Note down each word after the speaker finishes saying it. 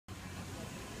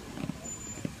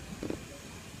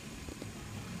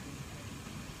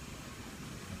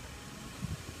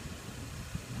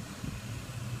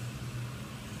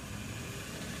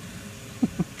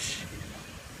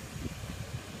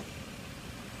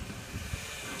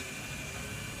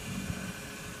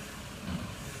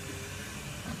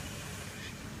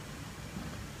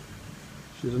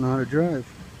She doesn't know how to drive.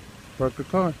 Park the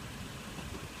car.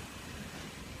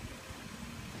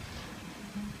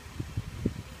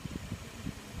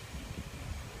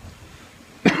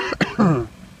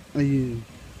 Are you?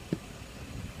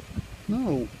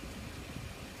 No.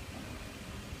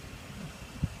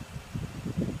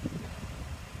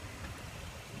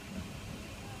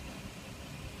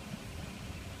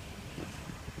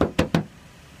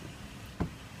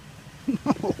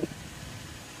 No.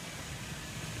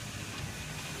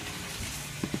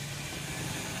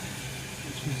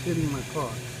 She's hitting my car.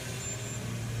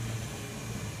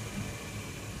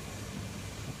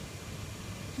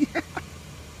 Yeah.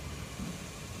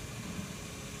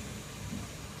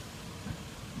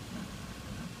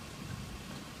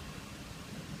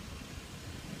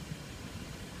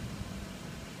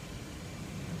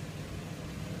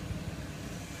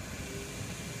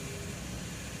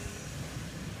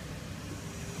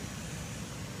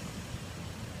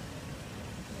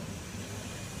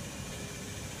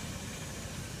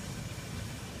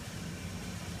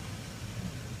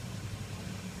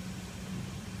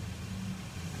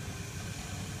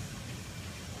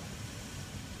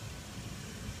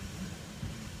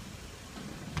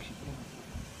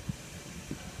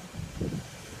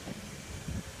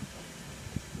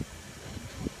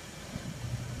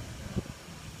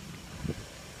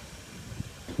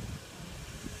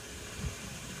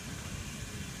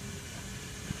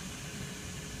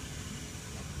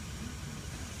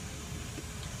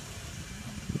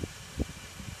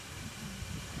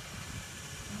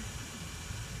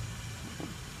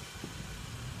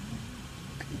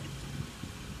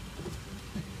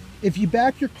 If you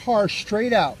back your car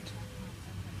straight out,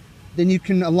 then you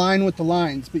can align with the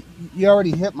lines. But you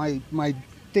already hit my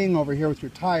thing over here with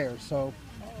your tire. So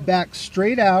back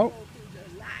straight out.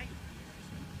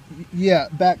 Yeah,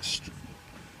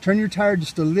 turn your tire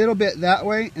just a little bit that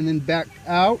way, and then back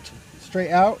out,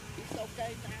 straight out. It's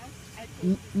okay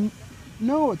now.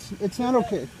 No, it's not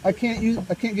okay. I can't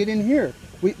get in here.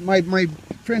 My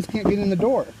friends can't get in the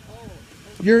door.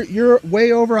 You're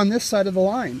way over on this side of the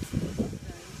line.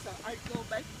 So I go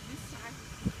back this side.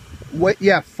 Wait,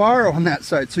 yeah, far on that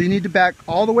side. So you need to back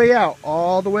all the way out,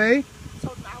 all the way.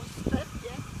 So now straight,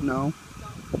 yeah? No,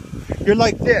 you're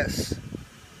like this,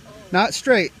 not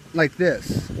straight, like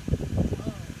this.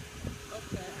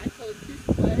 Okay, I go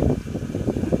this way.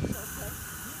 It's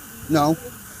okay. No,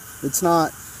 it's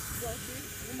not.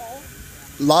 More.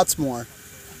 Lots more.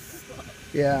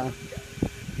 Yeah.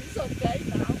 It's okay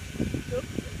now. Look,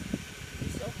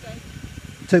 it's okay.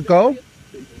 To go?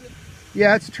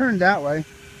 Yeah, it's turned that way.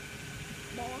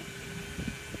 More.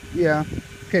 Yeah.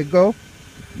 Okay, go.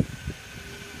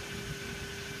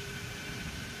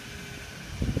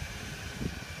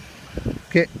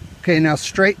 Okay. Okay, now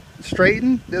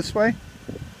straighten this way.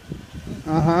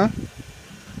 Uh-huh.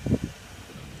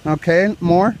 Okay,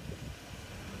 more.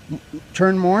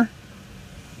 Turn more.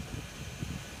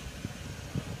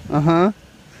 Uh-huh.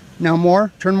 Now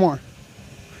more. Turn more.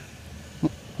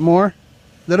 More.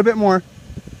 A little bit more.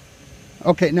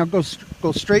 Okay, now go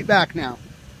straight back now.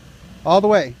 All the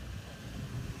way.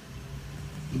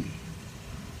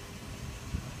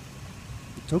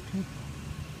 It's okay.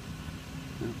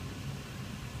 Yeah.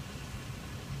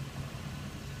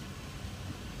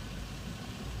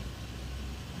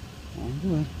 All the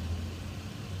way.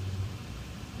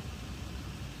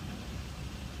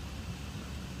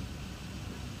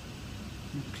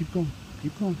 Keep going.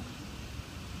 Keep going.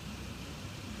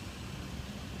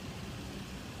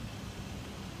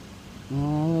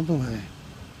 All the way.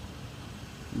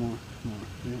 More.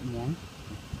 Yeah,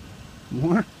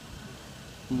 more.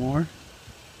 More.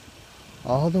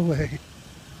 All the way.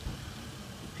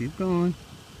 Keep going.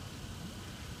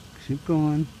 Keep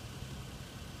going.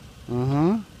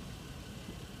 Uh-huh.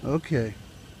 Okay.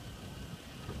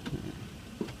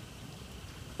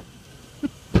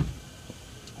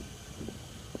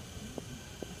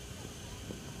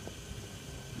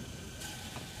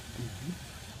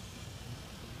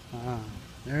 Ah,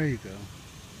 there you go.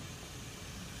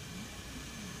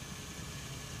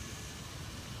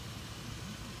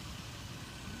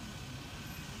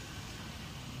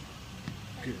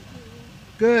 Good.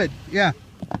 Good. Yeah.